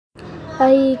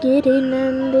अयि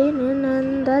गिरिनन्दिनि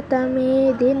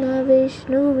नन्दतमेदिनि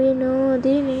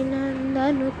विष्णुविनोदिनि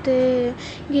नन्दनुते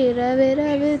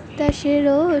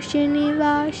गिरविरविद्यशिरोशिनि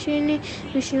वासिनि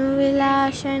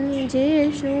विष्णुविलासिनि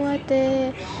जिष्णुवते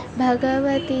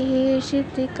भगवति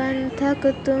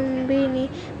श्रुतिकण्ठकुटुम्बिनि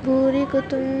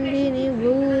भूरिकुटुम्बिनि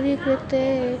भूरिकृते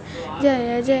जय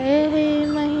जय हे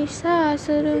महिषासुरमर्दिनि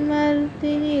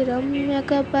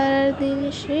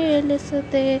रम्यकपर्दिनि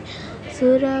शैलसुते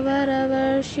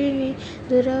सुरवरवर्षिणि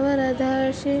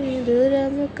दुरवरधर्षिणि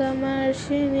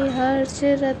दुरमुखमर्षिणि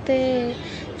हर्षरते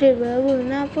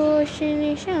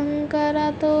त्रिभुवनपोषिणि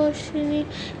शङ्करतोषिणि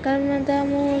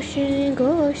कर्मदमोषिणि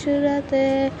घोषरते